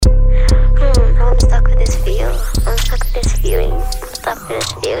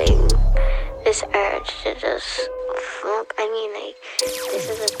to just fuck. I mean, like, this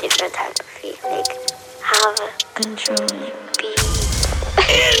is a different type of feel. Like, have control, be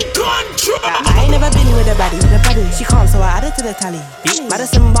in control. I ain't never been with a baddie, She calm, so I added to the tally.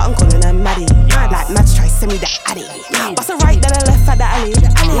 Madison button calling her Maddie. Like Mads try send me the addy. Bust a right, then I left at the alley.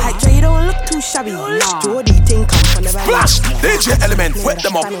 Like Dre don't look too shabby. Jordy thing come from the valley. Flash, DJ Element, wet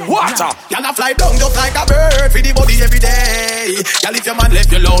them up. Water. Y'all a fly down just like a bird. Feed the body every day. Y'all if your man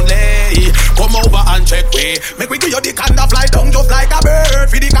left you lonely, come over and check way. Make we give you the kind of fly down just like a bird.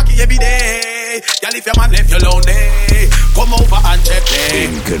 Feed the cocky every day. Y'all if your man left you lonely, come over and check way.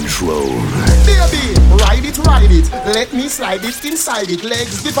 In control. Baby, ride it, let me slide it inside it,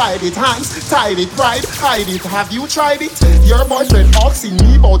 legs divide it, hands tied it, pride hide it. Have you tried it? Your boyfriend asking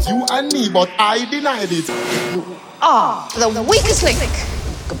me about you and me, but I denied it. The weakest link.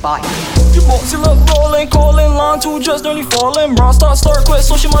 Goodbye. You boxy look rolling, calling, line two just nearly falling. Bra start quit,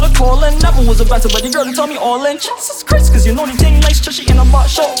 so she mother calling. Never was a better, but the girl to tell me all in. Jesus Christ, cause you know the thing nice, chushy in a butt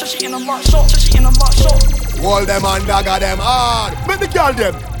shot, chushy in a butt shot, chushy in a butt shot. Hold them and dagger them hard. Make the girl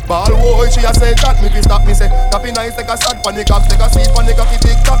them. Ball boy, she a say that, me fi stop me say. Tapping nice, take a shot, panic up, take a seat, panic up,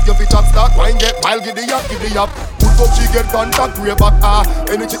 tick tock, you fi top start, wine get wild, giddy up. Good fuck, she get contact, way back,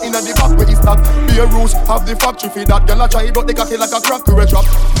 energy inna the back, where it's stuck. Be a roost, have the factory fi that, girl a try it, but they cocky like a crack, we drop.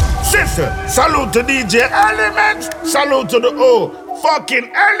 Sister, salute to DJ Elements, salute to the fucking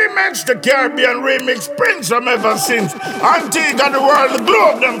Elements, the Caribbean remix, Prince from ever since. Antigua the world, the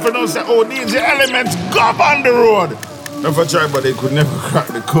globe, them for no say, DJ Elements, go on the road. Never try, but they could never crack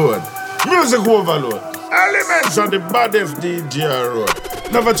the code. Music overload. Elements are the baddest DJ road.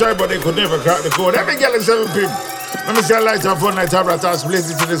 Never try, but they could never crack the code. Every girl is 7 people. Let me see a light up one night, have a task,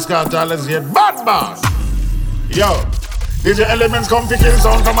 blaze it to the sky, let's get bad boss. Yo. DJ Elements come fi kill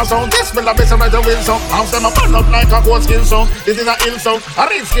sound from a sound. This will a bass and right a wheel sound. House them a burn up like a goat skin sound. This is a ill sound, a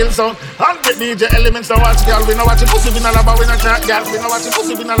real skill sound. And with DJ Elements now watch girl. We no watch pussy, we no lava, we no chat girl. We no watch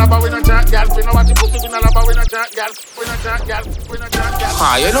pussy, we no lava, we no chat girl. We no watch pussy, we no lava, we no chat girl. We no chat girl, we no chat girl.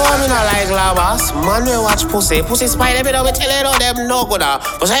 Ah, you know me not like lavas. Man, we watch pussy. Pussy spider, me know we tell you all them no good.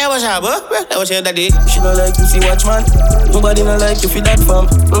 But say what's up, that was your daddy. She no like pussy watch man. Nobody no like you fi that fam.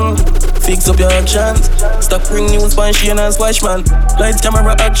 Fix up your actions. Stop bring news pan she and squash man. Lights,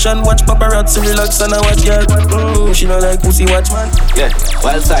 camera, action. Watch paparazzi, relax and I watch girl. She no like pussy watch man. Yeah,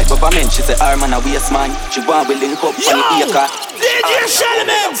 wild side, Papa man. She say her man a waste man. She want we link up on the acre. DJ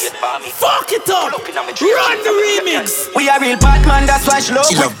Elements, fuck it up. Run the remix. We are real bad man, that's why she love.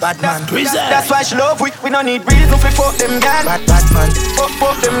 She love bad man. That's why she love. We don't need reason to fuck them girls. Bad man.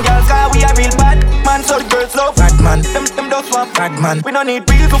 Fuck them girls, cause we are real bad man. So the girls love. Bad man. Them don't want. Bad man. We don't need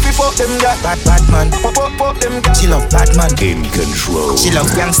reason to fuck them girls. Bad man. Fuck them girls. She love bad man. In control. She love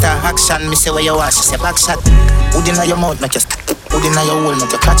gangster action. Me say where you want. She say back shot. Wood inna your mouth, make you wood inna your hole,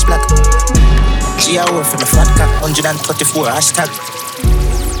 make you catch black. She a whore for the fat cock. 134 hashtag.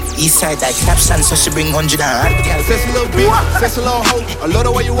 Eastside like caption, so she bring 100 and Say a little bitch, say a little hoe. I love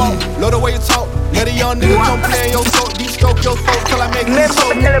the way you walk, love the way you talk. Let a young nigga come play in your throat. Deep stroke your throat till I make you so.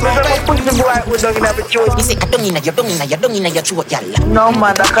 You say, I don't inna your throat, y'all. No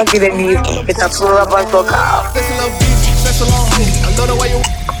man, I can't get any. It's a full of a talk out. Say a little bitch, say a little hoe. I love the way you.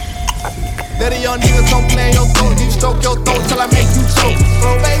 Let a young nigga come play in your throat. Deep stroke your throat till I make you choke.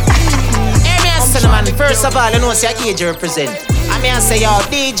 Oh baby. Man, first of all, you know, say age represent. I mean, I say, yo,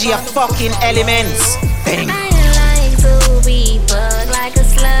 DJ fucking Elements. Bang. I like to be bug like a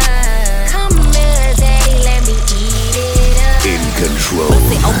slug. Come here, daddy, let me eat it up. In control.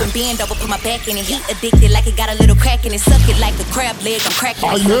 Bust it open, bend over, put my back in it. Heat addicted like it got a little crack in it. Suck it like a crab leg, I'm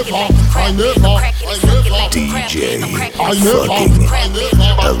cracking it. Suck it like a crab leg, I'm cracking it. Suck it like a crab leg, I'm cracking it.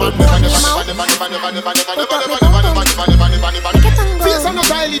 fucking Elements. Face on the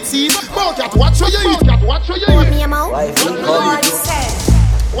violet seed. Bow cat, watch where you eat. Cat, watch where you eat. God said,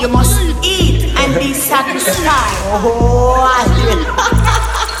 you must eat and be satisfied.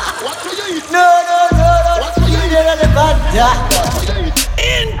 Watch where you eat. No. Watch where you eat.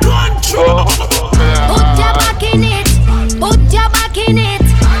 In control. Put your back in it. Put your back in it.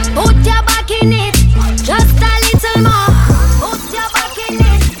 Put your back in it. Just a little more. Put your back in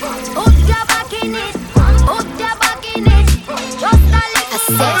it. Put your back in it. Put your back in it. Just a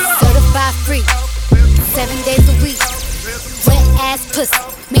little more. I said certified free, 7 days a week. Wet ass pussy,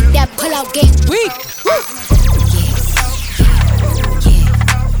 make that pull out game weak.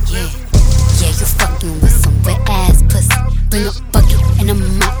 Yeah, you fucking with some wet ass pussy. Bring a bucket and a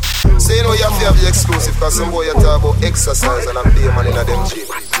mop. Say you know you have to have the exclusive, cause some boy you talk about exercise and I'm being man in a them gym.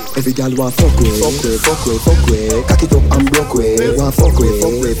 Every girl want fuck way. Cock it up and broke way. Want fuck way.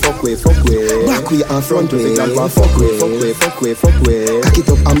 Back way and front way. Every girl want fuck way. Cock it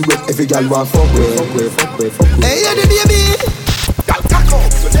up and broke. Every girl want fuck way. Hey, yeah, the baby. Girl, cock up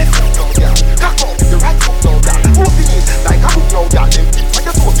your left foot now, girl. Cock up your right foot now, girl. Open it like a hook now, girl. Then tip on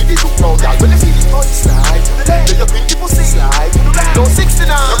your toe, the hook now, girl. When you feel it, body slide to the left. Then you bring the pussy slide to the right. No 69,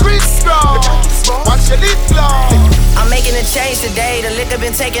 your wrist strong. Watch your lip long. I'm making a change today. The liquor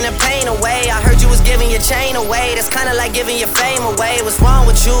been taking the pain away. I heard you was giving your chain away. That's kinda like giving your fame away. What's wrong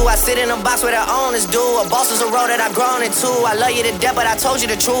with you? I sit in a box where the owners do. A boss is a role that I've grown into. I love you to death, but I told you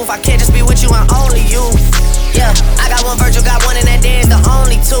the truth. I can't just be with you and only you. Yeah, I got one Virgil, got one, and that day is the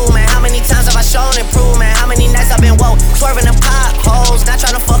only two, man. How many times have I shown improvement? How many nights I've been woke, swerving the potholes, not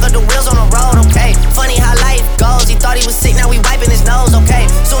trying to fuck up the wheels on the road, okay? Funny how life goes. He thought he was sick, now we wiping his nose, okay?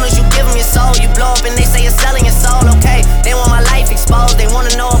 Soon as you give him your soul, you blow up and they say you're selling your soul, okay? They want my life exposed, they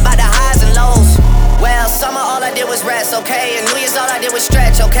wanna know about the highs and lows. Well, summer all I did was rest, okay? And New Year's all I did was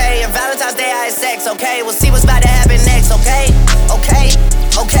stretch, okay? And Valentine's Day I had sex, okay? We'll see what's about to happen next, okay?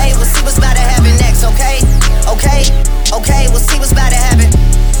 Okay, we'll see what's about to happen next, okay? Okay, we'll see what's about to happen.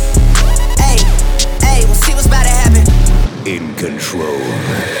 Hey, we'll see what's about to happen. In control.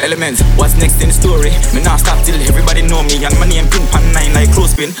 Elements, what's next in the story? Me not stop till everybody know me. And my name pin pan 9 like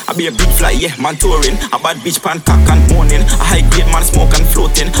clothespin. I be a big fly, yeah, man touring. A bad bitch pan cock and moaning. A high grade man smoke and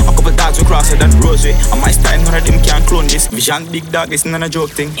floating. A couple dogs we cross that rosary. And my style, none of them can clone this. Vision big dog, this not a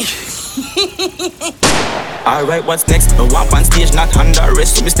joke thing. Alright, what's next? No walk on stage, not under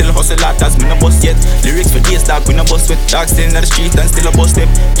arrest. So me still hustle lot as me no bust yet. Lyrics for days, dog, we no bust with. Dog staying on the street and still a bust step.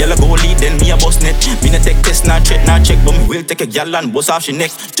 Y'all go lead, then me a bust net. Me no take test, not check. But me will take a gal and bust off she neck.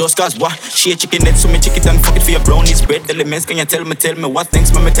 Just cause what? She a chicken net, so me chick it and fuck it for your brownies. Bread elements, can you tell me what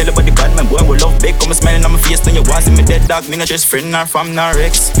things? Me tell you about the bad man, boy, we love big. Come smiling on my face, then you want see me dead, dog. Me no just friend, nor from, nor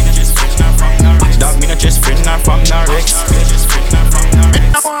ex. Dog, me no just friend, nor from, nor ex.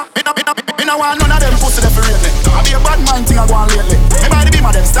 Me no want none of them pussy there for real. I be a bad mind thing I go on lately. Me by the beam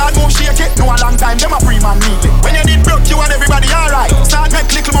of them start move shake it. No a long time them a pre-man neatly. When you did broke you and everybody alright. Start make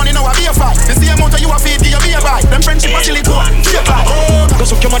little money now a be a fight. The same amount of you a feed give you be a buy. Them friendship a silly too. Fake like go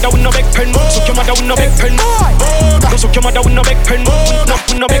suck your mother with no big pen. Suck your mother with no big pen. Go suck your mother with no big pen.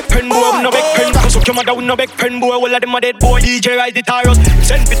 No big pen boy with no big pen. Go suck your mother with no big pen boy. All of them a dead boy. DJ ride the tires.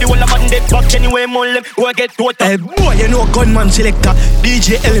 Send for the whole of man dead back anyway more them. Who get total. Hey boy you know gunman selector.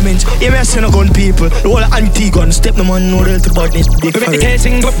 DJ Elements. You may say no gun people. The whole anti-gun step no man know real to badness. Make the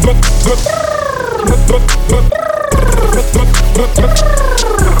casing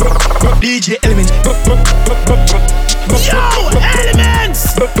DJ Elements. Yo,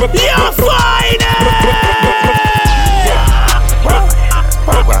 Elements! You're fine!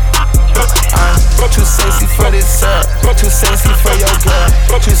 Too sexy for this too sexy for your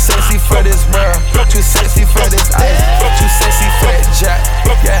girl, too sexy for this world, too sexy for this ice, too sexy for that jack,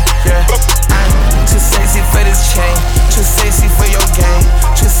 yeah. I'm too sexy for this chain, too sexy for your game,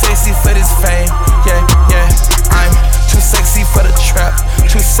 too sexy for this fame, yeah. I'm too sexy for the trap,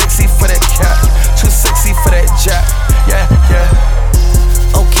 too sexy for that cap, too sexy for that jack, yeah.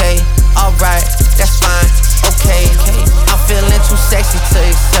 Okay, alright, that's fine, okay. I'm feeling too sexy to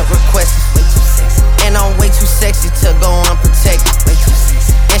accept requests. And I'm way too sexy to go unprotected.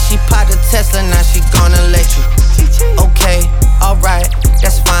 And she popped a Tesla, now she gonna let you. Okay, alright,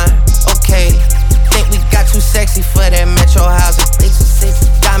 that's fine, okay. Think we got too sexy for that metro housing.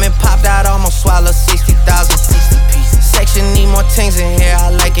 Diamond popped out, almost swallowed 60,000. Section need more things in here, I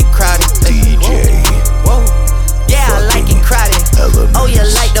like it crowded. DJ. Whoa. Yeah, I like it crowded. Oh, you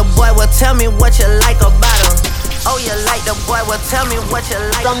like the boy, well tell me what you like about him. Oh, you like the boy, well tell me what you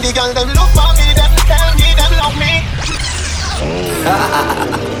like. From the girl, them look for me, them tell me, them love me.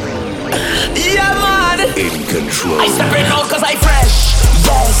 Yeah, man. In control. I step it out cause I fresh.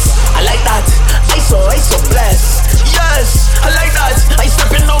 Yes, I like that. I so blessed. Yes, I like that. I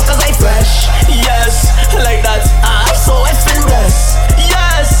step it out cause I fresh. Yes, I like that. I so effing blessed.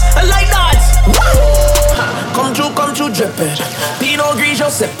 Yes, I like that. Woo! Come true, drippin'. Pinot Gris,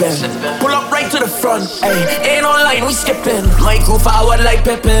 you're sippin'. Pull up right to the front, ayy. Ain't no line, we skippin'. My crew forward like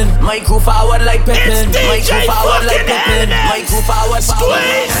Pippin. My crew forward like Pippin. My crew forward like Pippin. My crew forward.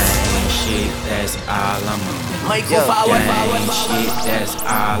 Shit, that's all I'm on. My crew forward. Shit, that's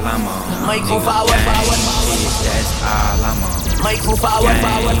all I'm on. My crew forward. Shit, that's all I'm on. My crew forward.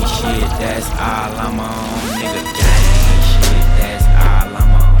 Shit, that's all I'm on. Nigga, gang shit, that's all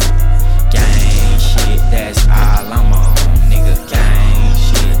I'm on. Gang shit, that's all I'm on. Nigga, gang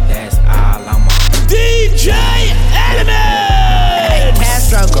shit, that's all I'm on. DJ Element!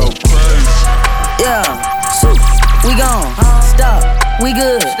 Castro go. Yeah, we gon' stop. We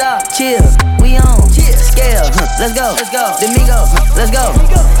good. Chill. We on. Scale. Let's go. Domingo. Let's go.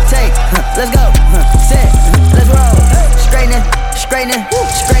 Take. Let's go. Set. Let's roll. Straightening.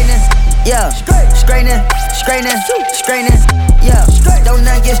 Yeah. Straightening. Yeah. Don't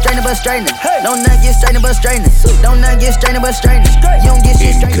not get strained but straightening. Don't not get strained but straightening. Don't not get strained but straightening. You don't get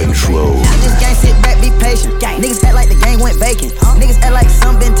shit straight. In control. Niggas gang sit back, be patient. Niggas act like the game went vacant. Niggas act like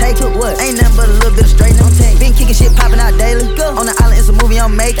some been taken. What? Ain't nothing but a little bit of straightening. Been kicking shit popping out daily. On the island, it's a movie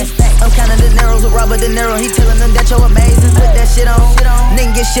I'm making. I'm counting the Neros with Robert De Niro. He telling them that you're amazing. Put that shit on.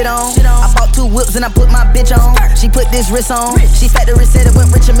 Nigga get shit on. I bought 2 whips and I put my bitch on. She put this wrist on. She factory said it went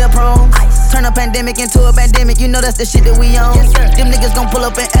Richard Mill prone. Turn a pandemic into a pandemic. You know that's the shit that we on. Them niggas gon' pull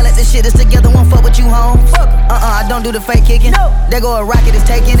up and L at this shit is together. Won't fuck with you home. I don't do the fake kicking. There go a rocket is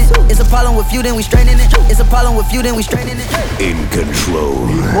taking it. It's a problem with you, then we straightening it. It's a problem with you, then we straightening it. In control.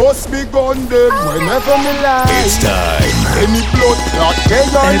 Must be gone them whenever me lie. It's time. Any blood clot day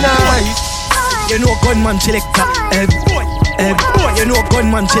or night. You know gunman selector. Boy. You know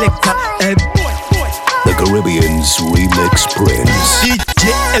gunman selector. The Caribbean's Remix Prince.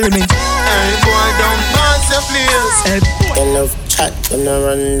 DJ Element. Hey boy, don't pass the place. They love chat when I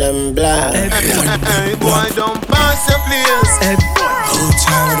run them blind. Hey boy, don't pass the place.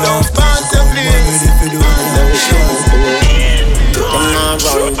 Don't pass the place. Them not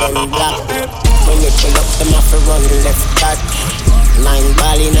run them black. When you pull up, them have to run left back. 9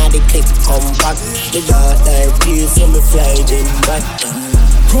 ball inna the clip, come back. The dark there, please, so me fly them back.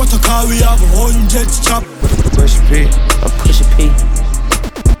 Protocol, we have 100 chop. Push P, I push a P.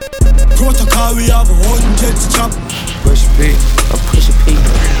 Protocol, we have 100 chop. Push P, I push a P.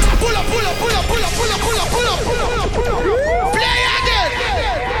 Pull up. Play again.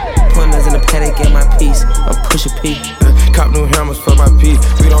 Pointers in the paddock, get my piece. I push a P. Cop new hammers for my P.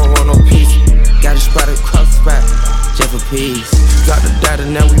 We don't want no peace. Got a spot across the spot, just for peace. Drop the data,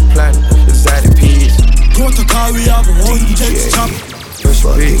 now we plan. Exotic peas. Protocol, we have 100 chop. Push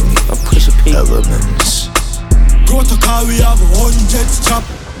P, I push a P. Elements. Protocol, we have 100 chop.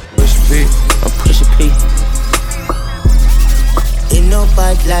 Push P, I push a P. Ain't no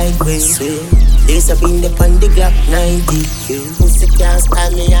bad like we swear. There's a been up on the Glock 90. Pussy can't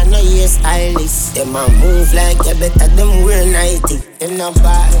style me, I know you're stylish. Them a move like you better them wear 90. Them no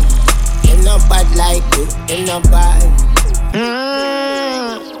bad like you. Them no bad. I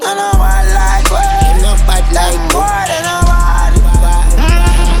know I like you. Them no bad like you. Them no bad.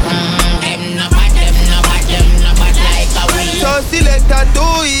 So selector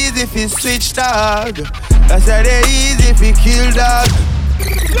too easy if you switch dog. That's how they easy if you kill dog.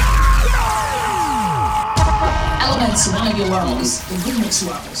 Elements, one of your worlds, the remix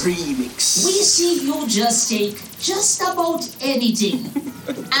world. We see you just take just about anything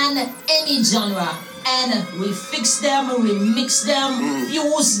and any genre and we fix them, we mix them,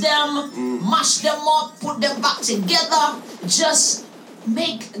 fuse them, mash them up, put them back together, just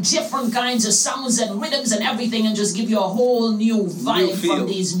make different kinds of sounds and rhythms and everything and just give you a whole new vibe from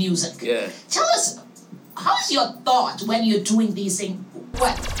these music. Yeah. Tell us, how's your thought when you're doing these things?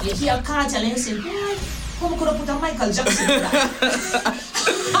 Well, you hear Cartel and you say, boy, how could I put a Michael Jackson in that?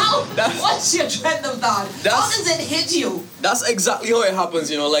 What's your trend of thought? How does it hit you? That's exactly how it happens,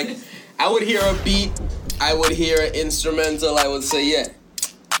 you know, like, I would hear a beat, I would hear an instrumental, I would say, yeah,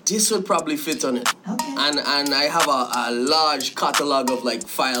 this would probably fit on it. Okay. And I have a large catalog of like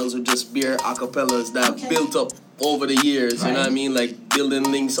files with just bare acapellas that I've built up over the years, you know what I mean? Like building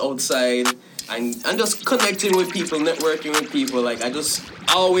links outside and just connecting with people, networking with people. Like I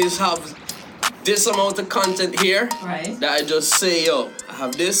always have this amount of content here that I just say, yo, I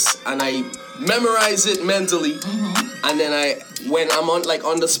have this and I memorize it mentally. And then when I'm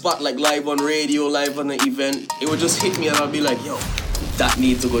on the spot, like live on radio, live on the event, it would just hit me and I'll be like, yo, that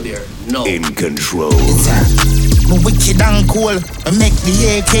need to go there. No. In control. Me wicked and cool. I make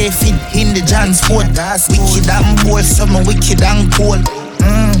the AK fit in the transport. That's wicked and bold, so me wicked and cool.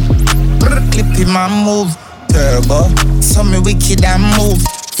 Clip in my move. Turbo, so me wicked and move.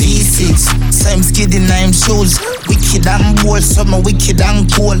 V6, same skid in 9 shoes. Wicked and bold, so me wicked and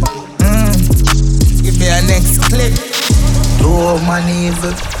cool. Give me a next clip. No man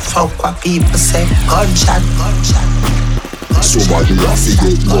evil. Fuck what people say. Gunshot. Somebody have to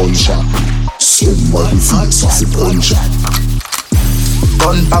get gunshot. Somebody fix off the gunshot.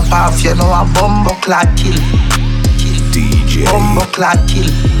 Gun pop off, you know a bumbo clad kill. DJ Bumbo clad kill.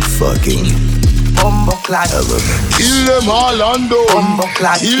 Fucking Bumbo clad kill them all and done. Bumbo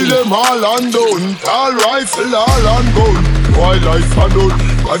clad kill them all and done. All rifle, all and gun. Wildlife and done.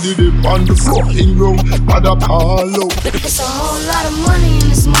 Body dip on the fucking ground. Bad up all out. It's a whole lot of money in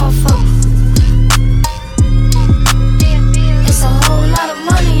this motherfucker. It's a whole lot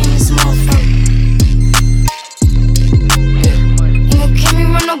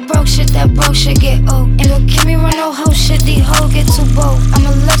that broke shit get old. Ain't gon' give me run no hoe shit, these hoes get too bold. I'm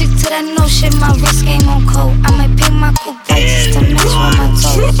allergic to that no shit, my wrist game on cold. I might pick my coupe just to match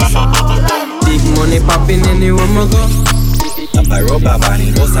with my toes. Big money popping anywhere I go.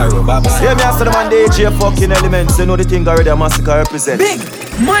 Yeah, me after the man DJ fucking Elements. You know the thing already a massacre represent. Big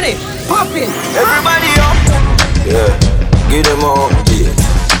money popping. Everybody up. Yeah, give them up. Yeah.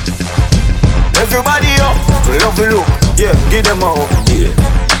 Everybody up. Love the look. Yeah, give them up. Yeah.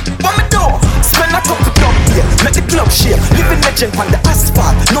 What me do? Spend a couple club here. Make the club share. Living legend on the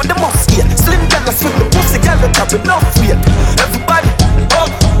asphalt. Know the must here. Slim dollars with the pussy gal that have enough weight. Everybody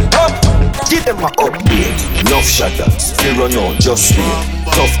up, up. Give them a upgrade. Enough shatter. Still run out, just wait.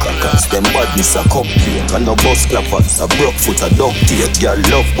 Tough crackers, them badness a cupcake. And no bus clappers, a broke foot, a dog teeth. Girl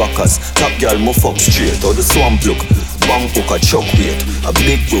love backers, top girl mo fuck straight. Or the swamp look, bang hook a chuck weight. A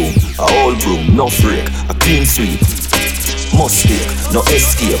big room, a old room, no freak. A clean sweep, must take, no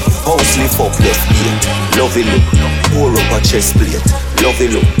escape. House lift up left ear. Love it look, pour up a chest plate. Love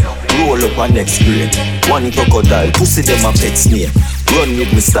it look, roll up a next grade. One crocodile, pussy them a pet snake. Run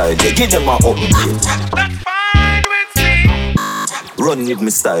with me style, yeah, give them a upgrade. Run with me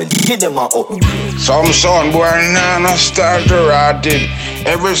style, give them a upgrade. Some son boy nah start to rot it.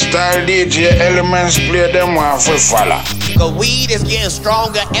 Every style DJ Elements play them one for follow. The weed is getting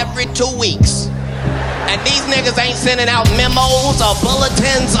stronger every 2 weeks. And these niggas ain't sending out memos or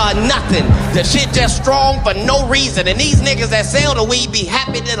bulletins or nothing. The shit just strong for no reason. And these niggas that sell the weed be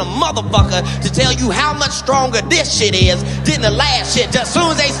happy than a motherfucker to tell you how much stronger this shit is than the last shit. Just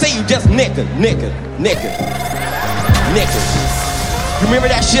soon as they see you, just nigga. You remember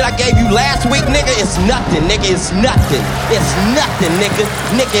that shit I gave you last week, nigga? It's nothing, nigga. It's nothing. It's nothing, nigga.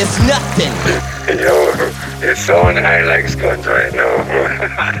 Nigga, it's nothing. Yo, it's on high like Scott right now.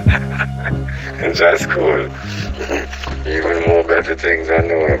 That's cool. Even more better things I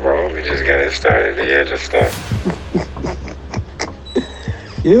know, bro. We just getting started. Yeah, just start.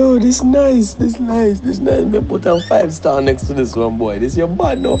 Yo, this nice. Me put a 5-star next to this one, boy. This your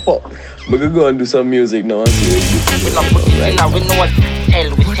bad no fuck. We could go and do some music now and see what we not put it in, we know what hell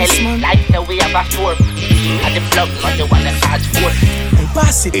we tell. Like the way of a tour. And the plug, not the one that charge for.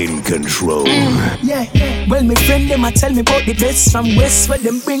 Pass it. In control. Yeah. Well, my friend them a tell me about the best from West where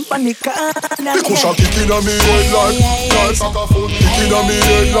them bring panic. The cushion kicking on me head like saxophone. Kicking on me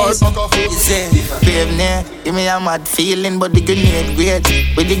head like saxophone. You say, babe, nah, give me a mad feeling, but the grenade great.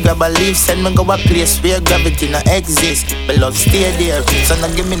 With the grab a leaf, send me go a place where gravity no exist. But love stay there. So now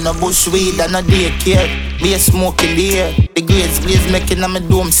give me no bush weed and no daycare. Be a smoke in the air. The grades blaze making a me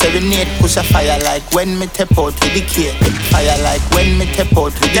dome serenade. Push a fire like when me tap out with the key. Fire like when me tap out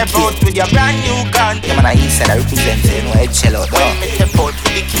with the key. Tap out with your brand new gun. Yeah man, I east side I represent, you know, head shell out. When me tap out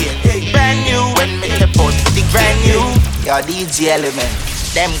with the key. Brand new. When me tap out with the brand new. Your DJ Element.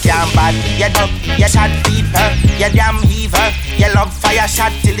 Them can't bad. You dug, you shot deeper. You damn heaver. You love fire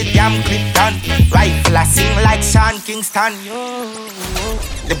shot till the damn clip done. Rifle I sing like Sean Kingston.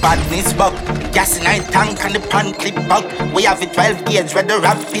 The badness bug, gas in 9 tank and the pan clip bug. We have a 12 gauge where the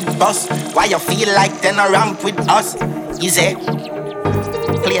rapid bus. Why you feel like then a ramp with us? Easy.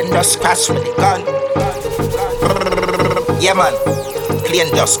 Plane just crash with the gun. Yeah man, plane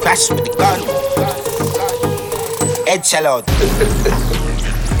just crash with the gun. Head shell out.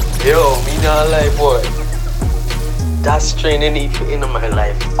 Yo, me not lie, boy. That's training need to in my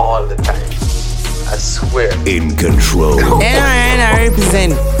life all the time. I swear. In control. And I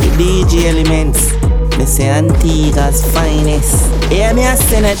represent the DJ Elements. Me say Antigua's finest. Yeah, me a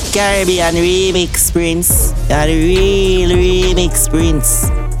Senate Caribbean remix prince. Yeah, the real remix prince.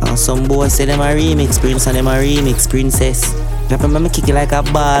 And some boys say them a remix prince and them a remix princess. Now me kick it like a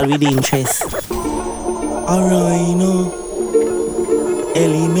ball with interest. Alright, no.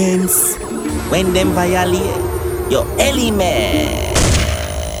 Elements. When them violate your elements.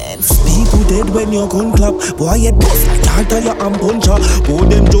 People dead when you gun clap. Boy, you bust like can't your arm puncher. Boy,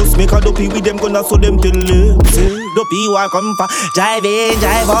 them just make a dopey with them gonna so them till dopey war come for. Drive in,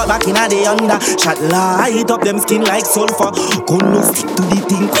 drive out back in a day under. Shot light up them skin like sulfur. Gonna stick to the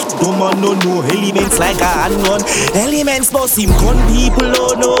thing. Don't man no elements like a unknown. Elements boss him gun people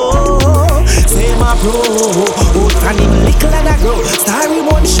oh no. Say my bro. Old and him little and a grow. Starry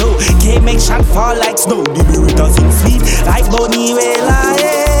one show. Can't make shot fall like snow. The burritos in sweet like Bonnie Wela.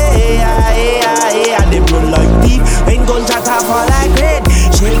 And them run like deep. When gun chatter fall like red.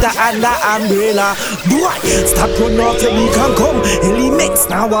 Shelter under umbrella. Boy, stop run off your we can come. Elements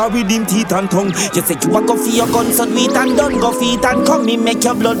now are with him teeth and tongue. You say you a go for your gun so sweet and done. Go feet and come. Me make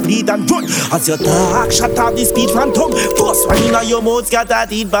your blood bleed and run. As your talk shut off the speed from tongue. Force one in your mouth scatter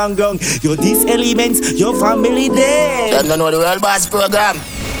teeth bang ground. You're these elements, your family dead. Them don't know the World Boss program.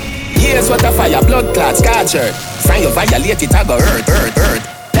 Here's what a fire, blood clots, scorcher. Find you violate it, I go hurt.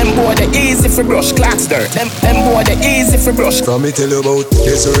 Them boy they easy for brush clocks dirt. Them boy they easy for brush. From me tell you about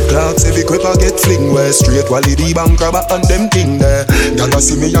desert clocks. Every quipper get fling where straight while the bank grabber and them thing there. Y'all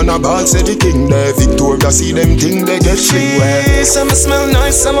see me on a ball, say the king there. Victoria see them thing they get fling where. Some smell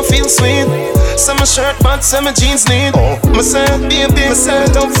nice, some feel sweet. Some shirt but some jeans neat. Me say, baby, me say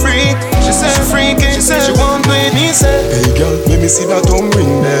don't freak. She said freaky, she said she want with me. Say, hey girl, let me see that tongue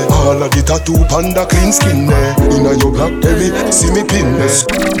ring there. All of the tattoo panda clean skin there. Inna your blackberry, see me pin there.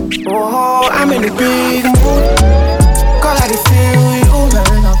 Oh, I'm in a big mood. Call I feel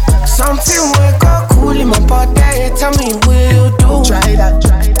you. Something wake up cool in my body. Tell me what you do. Try that.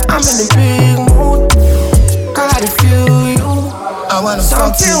 I'm in a big mood. Call I feel you. I wanna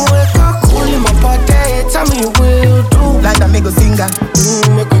something wake up cool in my body. Tell me what you do. Like that make a singer.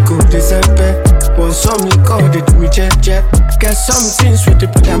 Make we go December. Want some liquor, they do me jet. Get something sweet to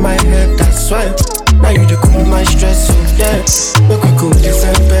put on my head, that's why. Now you the cool my stress, so yeah. Make we go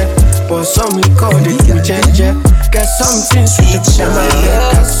December. Want some liquor, they do me jet. Get something sweet to put on my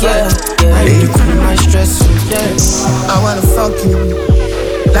head, that's why. Now you the cool my stress, so yeah. I wanna fuck you.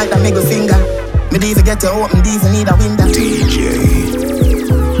 Like that make a finger. Me even get to open these and need a window. DJ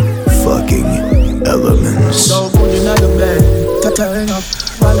fucking Elements. So good in the bed to turn up,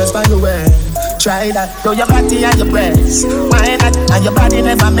 balance by the way. Try that, though your body and your breasts. Why not? And your body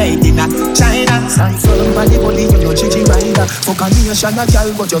never made in a China. Stand firm by the body, you know Gigi rider. Fuck a nation a girl,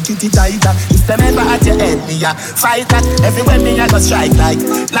 but your kitty tighter. If them ever at your head, me a fight that. Everywhere me a go strike like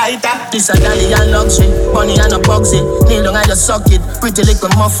lighter. This a dolly and luxury, money and a bugsy. Kneel down and you suck it, pretty little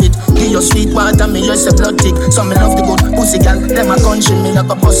muffin. Give your sweet water, me just a blood tick. Some me love the good pussy girl, them a country. Me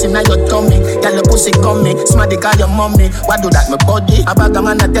like a pussy now your tummy. Girl your pussy come me, smarty call your mommy. What do that my body? A bag of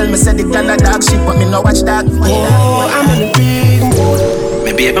man a tell me say the girl a dog shit, but me no watch that. Oh, I'm in a big mood.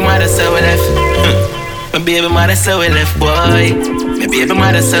 My baby mother so we left. My baby mother so we left, boy. My baby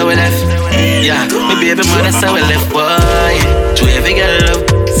mother so we left. Yeah, my baby mother so we left, boy. To every girl love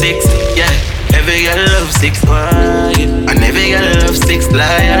 6, yeah. Every girl love 6, boy. And every girl love 6,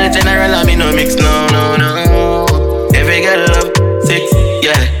 like all general I me no mix, no. Every girl love 6,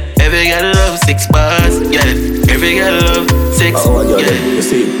 yeah. Every girl love 6 bars, yeah. Every girl love 6,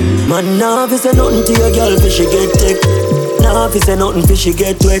 yeah. Man, now if you say nothing to your girl, fish she get thick. Now if you say nothing, fish she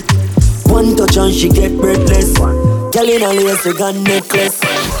get wet. One touch and she get breathless. Girl in a lace, you got necklace.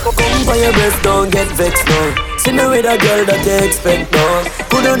 Come for your breast, don't get vexed now. See me with a girl that you expect now.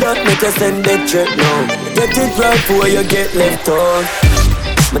 Couldn't that make you send that threat now? Get it right before you get left out.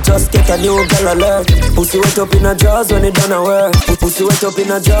 Me just get a new girl alert. Pussy wet up in a jaws when it done a work. Pussy wet up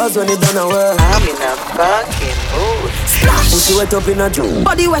in a jaws when it done a work. I'm in a fucking mood. Splash. Pussy wet up in a jaws.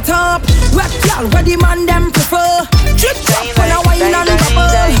 Body wet up, wet girl, where the man them prefer. Drip drop when I wine and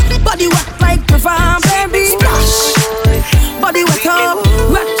bubble. Body wet like prefer, baby. Splash. Body wet up,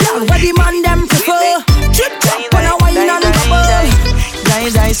 wet girl, where the man them prefer. Drip drop when I wine and bubble.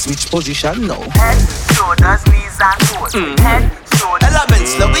 Guys, I switch position now. Head, shoulders, knees and toes. Head,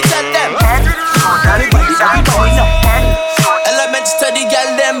 Elements, let me tell them. Elements to the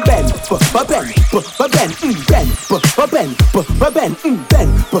girl them. Bend.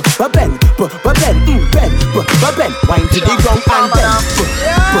 Wine to the ground and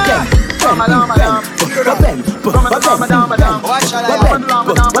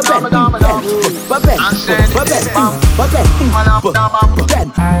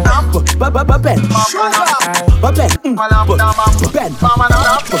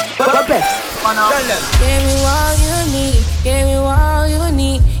Give me all you need, give me all you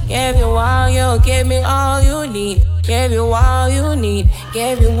need, give you all you, give me all you need, give you all you need,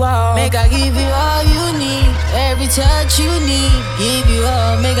 give you all. Make I give you all you need, every touch you need, give you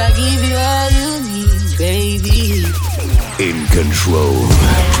all. Make I give you all you need, baby. In control.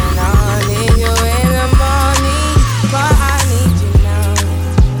 I need you in the morning, but I need you now.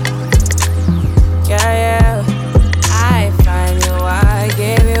 Yeah. I find you, I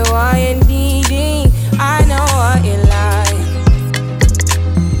give you all you need. I know what you like.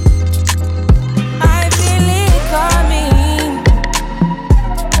 I feel it coming.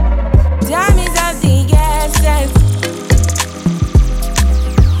 Time is of the essence.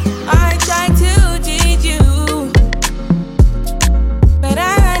 I try to teach you, but I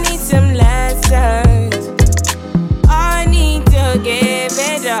need some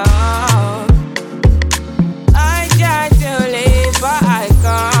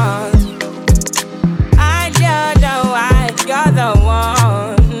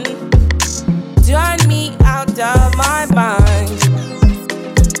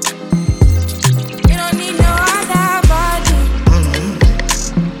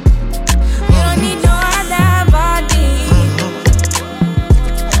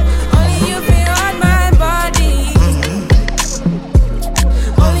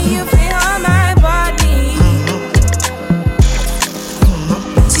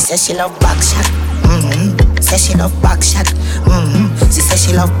says she love back shot. Says she love back shot. She says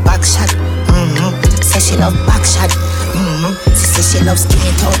she love back shot. Says she love back shot. She says she loves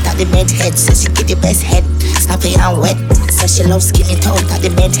skinny toe at the bed head. Says she get the best head. Snappy and wet. Says she loves skinny toe at the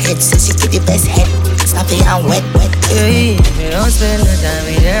bed head. Says she get the best head. Snappy and wet. Hey, if you don't spend the time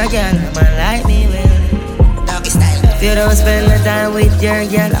with your girl, a man like me will. Doggy style. If you don't spend the time with your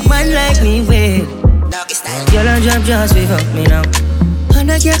girl, a man like me will. Doggy style. Girl on drop just we fuck me now. And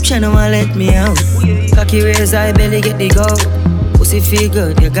I kept trying to let me out. Cocky raise high belly get the go. Pussy feel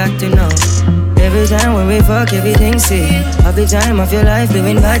good, you got to know. Every time when we fuck, everything sick. Every time of your life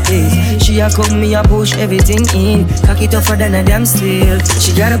doing bad things. She a come, me a push everything in. Cocky tougher than a damn steel.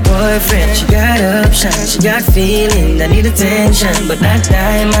 She got a boyfriend, she got option. She got feeling, I need attention. But that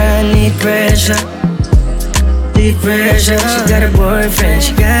time I need pressure. Deep pressure. She got a boyfriend,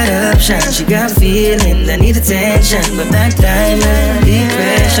 she got option. She got feeling, I need attention. But that time I need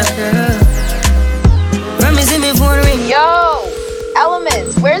pressure. Promise me for a ring. Yo,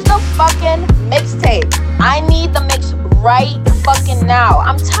 Elements, where's the fucking mixtape? I need the mix right fucking now.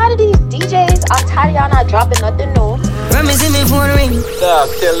 I'm tired of these DJs. I'm tired of y'all not dropping nothing new. Promise me for a ring. Dog,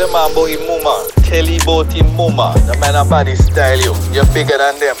 tell the man about him mama. Tell him about him mama. The man a body style you. You're bigger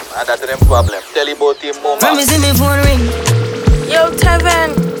than them, and that's them problem. Tell him about him mama. Promise me for a ring. Yo,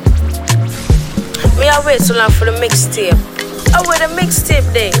 Tevin. Me I wait so long for the mixtape. I wait a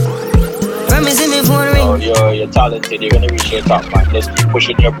mixtape day. Promise me for a ring. Oh, you're talented. You're gonna reach your top, man. Just keep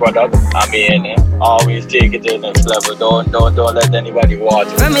pushing your product. I mean, always take it to the next level. Don't let anybody watch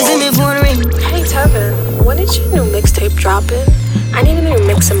it. Promise me for a ring. Hey, Tevin, when is your new mixtape dropping? I need a new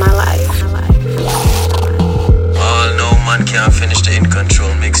mix in my life. Oh, no man can't finish the In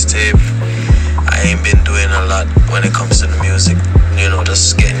Control mixtape. I ain't been doing a lot when it comes to the music. You know,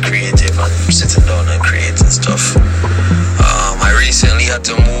 just getting creative and sitting down and creating stuff. I recently had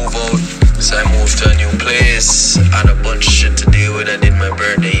to move out, so I moved to a new place. I had a bunch of shit to deal with. I did my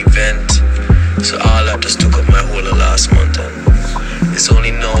birthday event, so all that just took up my whole of last month. And it's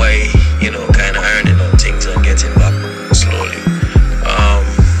only now I, kind of earning on things and getting back slowly.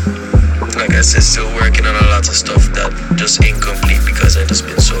 Like I said, still working on a lot of stuff that just incomplete because I just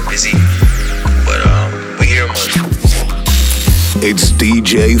been so busy. But we here, man. It's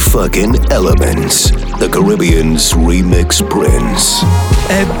DJ fucking Elements, the Caribbean's remix prince.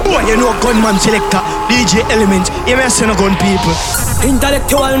 Hey boy, you know gunman selector, DJ Elements, you may say no gun people.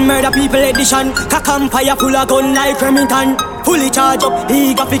 Intellectual murder people edition, cock and fire full of gun like Remington. Fully charge up,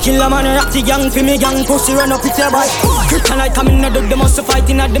 he got to kill a man, ratty gang for me gang, pussy run up with your boy. Kryptonite coming out of the muscle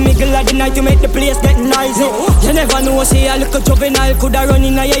fighting at the middle of the night to make the place get noisy. You never know, say a little juvenile coulda run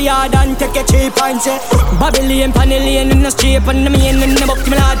in your yard and take a cheap and say Babylon, Panellian in the street and the main in the book,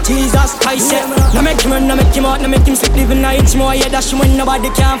 my Lord Jesus Christ. No make him run, no make him out, no make him sleep, living nights more, yeah, that's when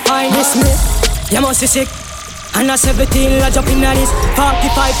nobody can find this me. You must be sick. And a 17 lodge up in this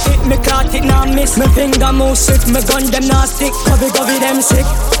 45 feet, me caught it, now miss. Me finger move sick, me gun them now stick. Covey them sick,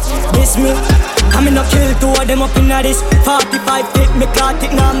 this me. I me no kill two of them up in this 45 feet, me caught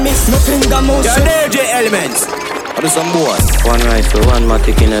it, now miss. Me finger move sick. You're DJ Elements. I do some boy. One rifle, one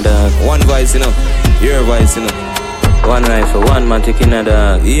matic in a dog. One voice, your voice, One rifle, one matic in a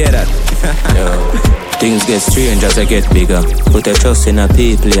dog. You hear that? Yo. Things get strange as I get bigger. Put a trust in a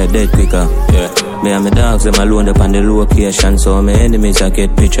people, you're dead quicker. Yeah. Me and my dogs, them alone up on the location, so my enemies I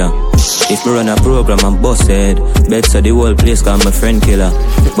get picture. If me run a program, I'm busted. Bet so the whole place call my friend killer.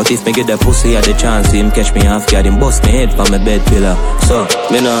 But if me get the pussy at the chance, him catch me half guard, him bust me head for my bed pillar. So,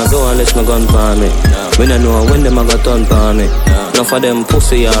 me nah go unless my gun for me. Me nah know when them a got turn for me. Enough of them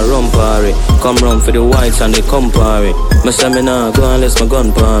pussy a run party. Come round for the whites and they come party. Me say me nah go unless my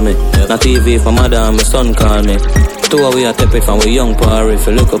gun for me. Not TV for mother and my son call me. Two we a tap it from we young party. If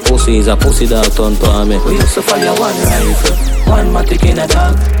you look a pussy, is a pussy dog turn for me. We used to follow one rifle, one matic in a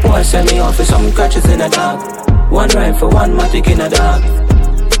dog. Boy send me off with some catches in a dog. One rifle, one matic in a dog.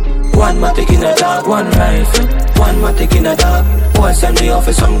 One matic in a dog, one rifle, one matic in a dog. Boy send me off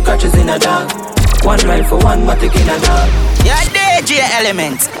with some catches in a dog. One rifle, one matic in a dog. Yeah, DJ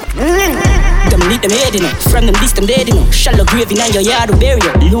Elements. Them need them head, From them this, them dead, Shallow grave in your yard to bury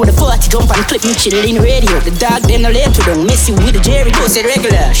you. Load the 40, jump and clip me, chill in radio. The dog, then no later, don't mess you with the Jerry. Go say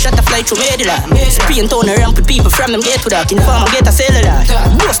regular, shut the fly through medulla. Spray and tone around with people from them get to that. Inform get a cellular.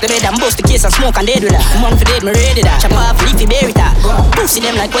 Bust the bed and bust the case and smoke and dead with that. Man for dead, me ready that. Chop off, leafy berry that. Pussy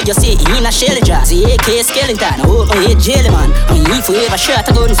them like what you say, in a shell jar. See AK skeleton, oh my head jelly man. I mean, if we ever shot,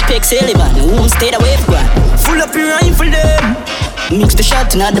 I go and speak Sullivan. Whom stayed away from God. Full up your rifle them. Mix the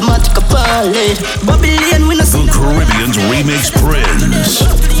shot and add the matic a pallet. Babylon, we no see the Caribbean's remix prince.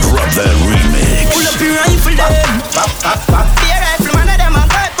 Drop that remix. Pull up your rifle them. Be a rifle man of them and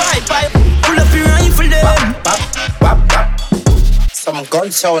God boy.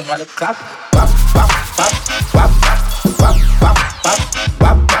 them sound, man. Clap.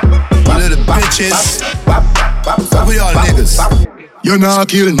 Little bitches. What we all niggas? You not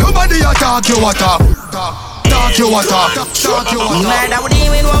kill nobody. Attack you what up? Talk you what up? Talk you what up? Man, I would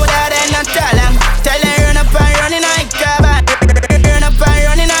even what without and not tell them. Tell her run up and running like cabin. Run up and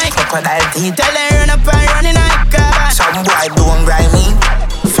running like crocodile teeth. Tell her run up and running like cabin. Some boy don't grind me.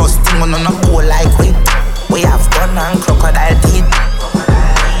 First thing on a bowl like we have gun and crocodile teeth.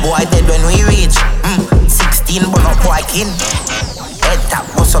 Boy dead when we reach 16 but not boy kin. Head tap,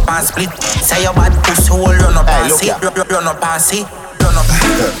 bust up and split. Say your bad pussy hole, run up and see. Run up and see. Run up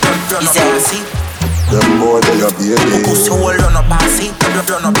and see. Them boy they a baby. Pussy hole, run up and see.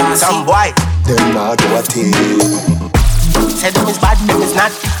 Run up and see. Some boy them not do a thing. Say them is bad, them is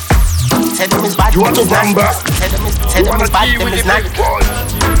not. Say them is bad, them is not. Say them is bad, them is not.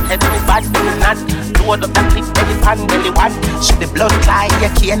 Say them is bad, them is not. Load up that clip, belly pan, belly one. Shoot the blood clot, you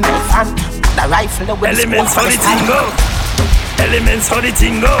can't knife hand. The rifle with the Elements how the thing go. Elements how the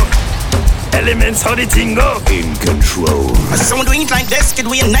thing go. Elements how the thing go. In control. Someone doing it like this, kid,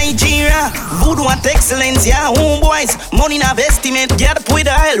 we in Nigeria. Voodoo and excellence, yeah, homeboys. Money in estimate, get up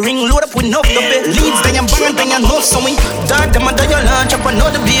with the oil ring, load up with enough of it. Leads, then you burn, then you know so we dark, them under your lunch, up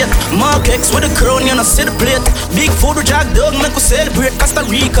another beer. Mark X with a crown, you know, see the plate. Big food, jack dog, make us celebrate. Costa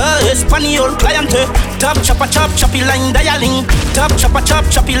Rica, Espanol, client. Top chopper, chop, choppy line, dialing. Top chopper, chop,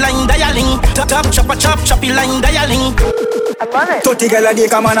 choppy line, dialing. Top chopper, chop, choppy line, dialing. I love it. 30 girl a day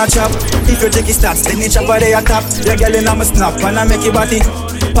come on a chop. If you check his stats, then the chopper they a tap. Your girl in a me snap and I make it body.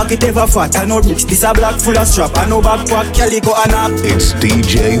 Pocket ever fat, I no bricks. This a black full of strap, I no backpack, calico and up. It's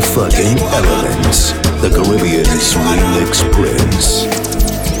DJ fucking Elements, the Caribbean's remix prince.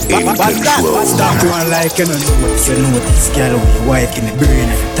 In control. Stop one like you know what. You know this girl with your wife in the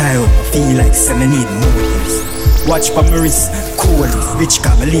brain and tie up. I feel like some need motives. Watch pa my wrist, cool. Bitch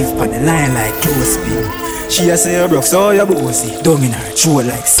can believe on the line like close speed. She a say you broke, so you bossy. Dumb in her throat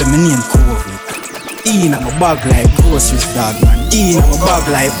like some name COVID. In my bag like groceries, dog man. In my bag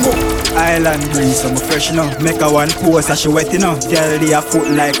like book. Island breeze, so I'm fresh enough. Make a one post and she wet enough. Girl they a foot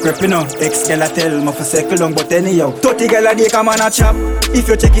like crepe enough. Ex girl a tell me for second long, but anyhow 30 girl a day come on a chop. If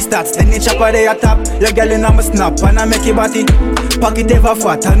you check his stats, then the chopper they a tap. Your girl in a me snap and I make it body. Pocket ever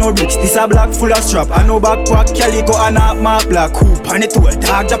fat, I no bricks. This a black full of strap. I no backpack, calico and a mark black hoop. And it all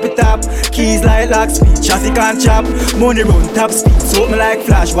dog drop it up. Keys like lock speed, traffic and chop. Money run top speed, so me like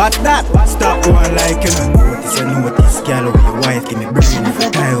flash. What's that? Stop going like you know this. You know this girl with your wife give me brain.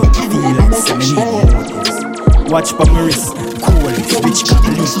 Tie up, feel like some need motives. Watch pa my wrist, cool. Bitch can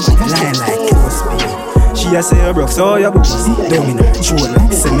believe on the line like close speed. She a say you broke, so you bossy. Down in her throat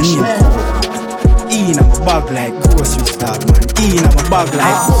like some name code. In a bag like groceries, dog man. In a bag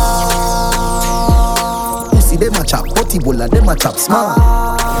like you see them a chop, but Ebola them a chop smart.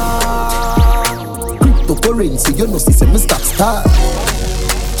 Cryptocurrency, you know see some stop start.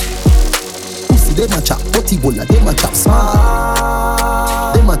 You see them a chop, but Ebola them a chop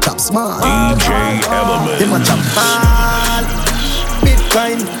smart. Them a chop smart. DJ Elements. Them a chop smart.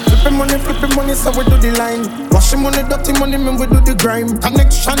 Bitcoin. Flipping money, so we do the line. Washing money, dirty money, man, we do the grime.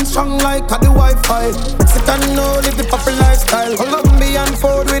 Connection strong like a the Wi-Fi. Mexican no live the proper lifestyle. Colombian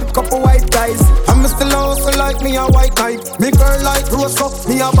food with couple white guys. I'm still also like me a white knight. Me girl like roast up,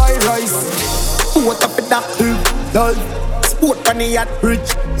 me a buy rice. What up with that life? Sport on the yacht,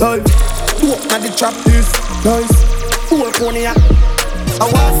 rich life. Walk on the trap, this nice. Poor pony ya. I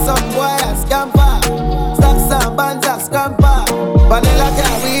want some boy a scamper. Stocks and bands a scamper. Vanilla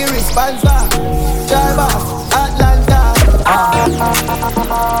car, we responsible. Drive off, Atlanta.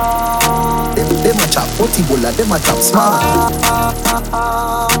 Them a chop, but Ebola them a chop smart.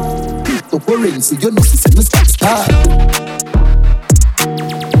 Cryptocurrency, you know see some stop start.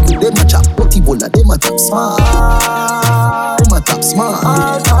 Them a chop, but Ebola them a chop smart. Them a chop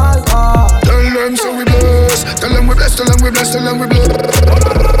smart. Tell them so we bless. Tell them we bless. Tell them we bless. Tell them we bless.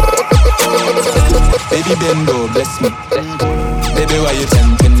 Baby Bendo, bless me. Baby, why you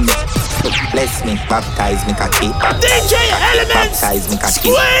tempting me? Bless me, baptize me, kaki. DJ Elements, baptize me,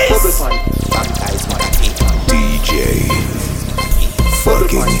 kaki. Baptize me, kaki. DJ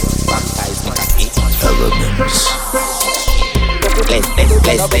fucking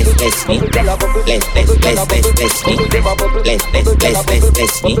Elements. Bless me. Bless me.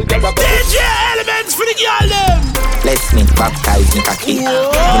 DJ Elements for the girl them. Bless me, baptize me, kaki. You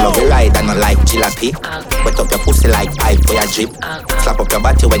love the ride and I like jalopy. Wet up your pussy like pipe for your drip. Slap up your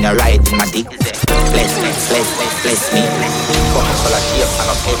body when you ride in my dick. Bless me. Coca-Cola shape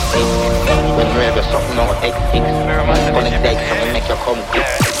and a Pepsi. When you have something on X6. Connect deck so we make you come quick.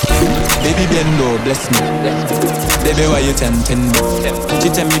 Baby baby bendo, bless me. Baby, why you tempting me? She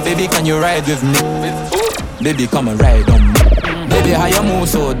tell me, baby, can you ride with me? Baby, come and ride on me. Baby, how you move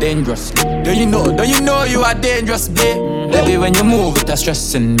so dangerous? Don't you know you are dangerous, babe? Baby, when you move, it's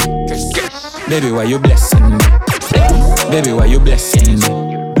stressing me. Baby, why you blessing me? Baby, why you blessing me?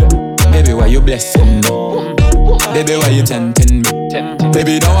 Baby, why you blessing me? Baby, why you tempting me?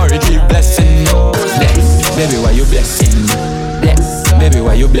 Baby, don't worry, keep blessing me. Bless. Baby, why you blessing me? Bless. Baby,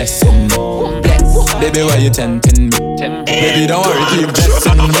 why you blessing me? Bless. Baby, why you tempting me? Baby, don't worry, keep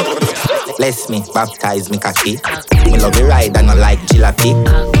blessing me. Bless me, baptize me cocky. Me love you ride and I like jalopy.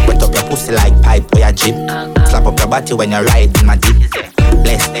 Wet up your pussy like pipe or your jeep. Slap up your body when you ride in my deep.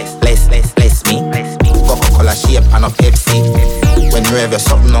 Bless me. Coca-Cola shape and a Pepsi. When you have your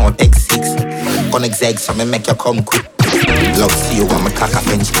something on X6. Gonna exeg so me make you come quick. Love see you when me cock a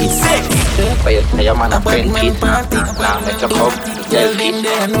French kiss. But you say your man a French kiss. Now make you come, tell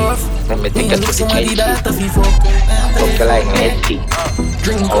kiss. Let me take a pussy kiss. Fuck you like me head tea.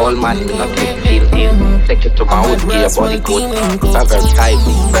 All man me not big deal. Take you to my hood, get your body good. It's a very tight,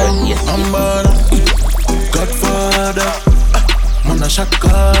 very easy. Godfather, man a shot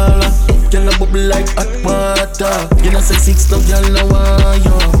caller. Girl a bubble like hot water. You know say 6 love, girl now want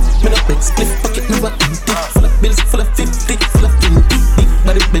you. Me no big split pocket never empty. Full of bills, full of 50, full of 20. Big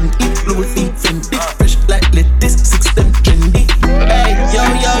body bend it, blue feet fendi. Fresh like lettuce, 6 them trendy. Hey, yo,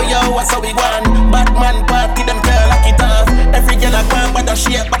 what's how we want? Batman party, them girl lock it off. Every girl a come but a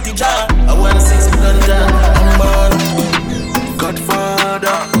shape body jar. I wanna see some ganja. I'm born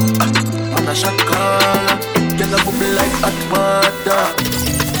Godfather, man a shot caller. Girl a bubble like hot water.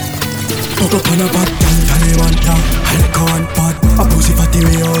 Fuck up on a bad gun, can you want that? I like a one pot. A pussy fatty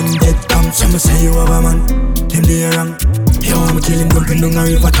way on dead cam. Some say you have a man, them they wrong. Yo, I'ma kill him, dumping down a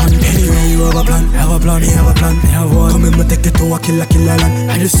river ton. Anyway, you have a plan, have a plan, have a plan, have one. Come in, me take you to a killer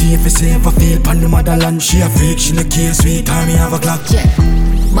land. I just see if it's safe, I feel pan the motherland. She a freak, she no care, sweet, time me have a clock. Yeah.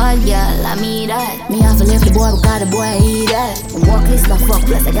 Bad girl, I mean that. Me have to left the boy because the boy eat that. Walk list the fuck,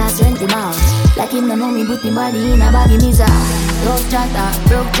 plus I got 20 miles. Like him no know me, put me body in a baggy misa. Love chatter,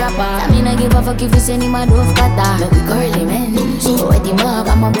 broke trapper. I mean I give a fuck if you send him a dove cutter. Look curly man, so wet him up.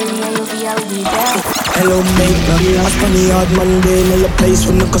 I'm a belly and you feel deep down. Hello mate, last funny hard Monday. Know your place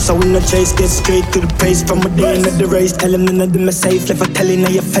from the cause I win the chase. Get straight to the pace from a day in the race. Tell him none of them are safe, left a telling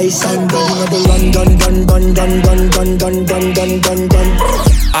on your face. I'm done, done.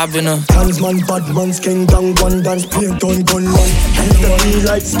 I've been a Hansman, bad man's king, down, one dance, paint on gunman. And the tea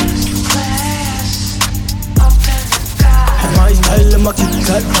lights. My style, I'm a kick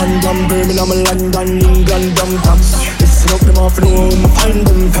like London, Birmingham, London, England, downtown. Listen up, them off in home, I find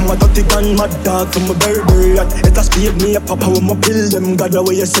them. From a dirty gun, mad dog, from a Burberry yacht. It has speed me up, how I'ma pill them. God, the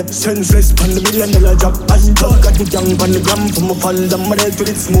way you set senseless, pan the $1 million job. And dog, got the young pan the gram. From a fall, them my head to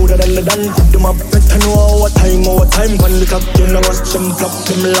it smoother than the dance. Put them up, better know our time, pan the top. Then I watch them flop,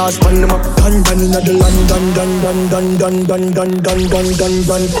 them last, pan them up. Dun, in the land, dun.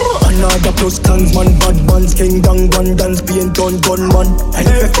 Another plus clansman, bad man's king, down, one dance, paint on gunman. And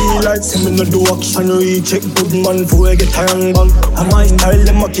if you feel like some no do action, recheck good man before I get a young bang. And my style,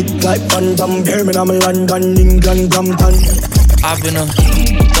 them a kick like Van Damme. Birmingham, London, England, Brampton. I've been a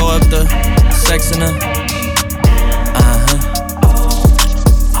throw up the sex in a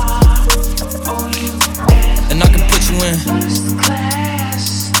and I can put you in.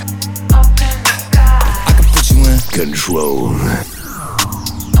 I can put you in control.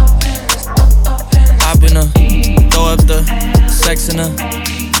 I've been a throw up the sex in a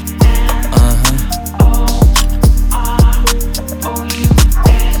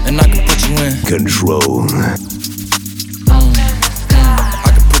and I can put you in control. I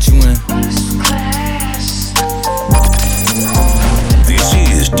can put you in. This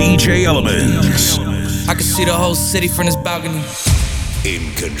is DJ Elements. I can see the whole city from this balcony.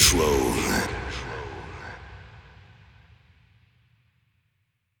 In control.